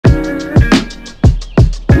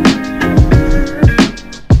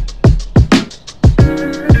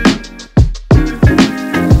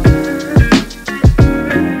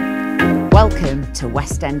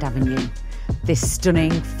End Avenue. This stunning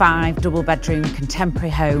 5 double-bedroom contemporary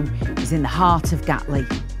home is in the heart of Gatley.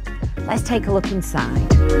 Let's take a look inside.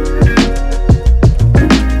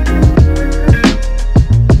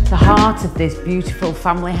 The heart of this beautiful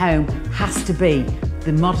family home has to be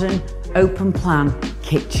the modern open-plan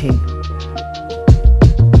kitchen.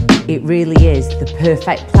 It really is the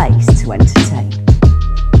perfect place to entertain.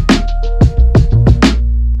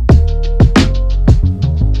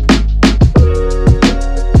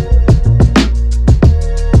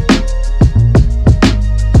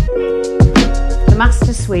 The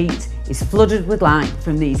master suite is flooded with light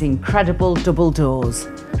from these incredible double doors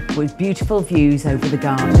with beautiful views over the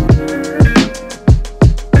garden.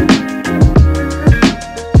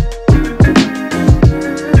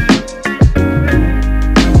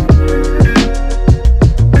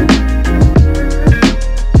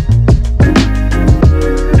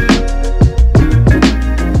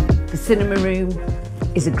 The cinema room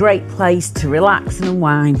is a great place to relax and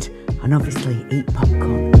unwind and obviously eat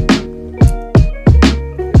popcorn.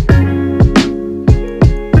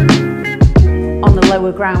 On the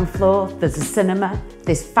lower ground floor, there's a cinema,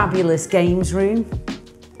 this fabulous games room,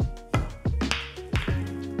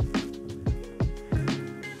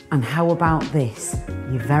 and how about this,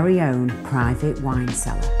 your very own private wine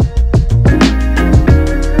cellar.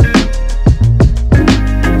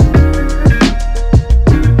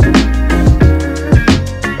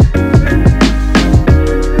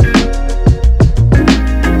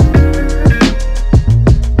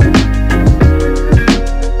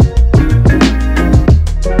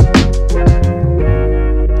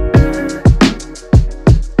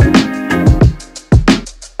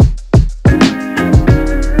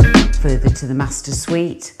 Further to the master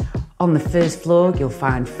suite, on the first floor you'll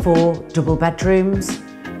find 4 double bedrooms,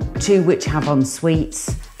 2 which have en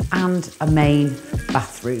suites and a main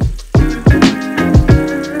bathroom.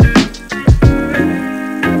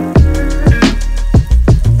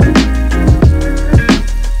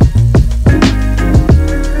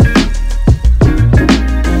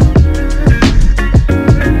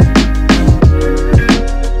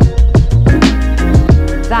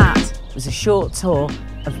 That was a short tour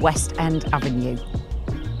of West End Avenue.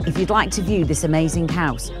 If you'd like to view this amazing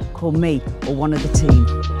house, call me or one of the team.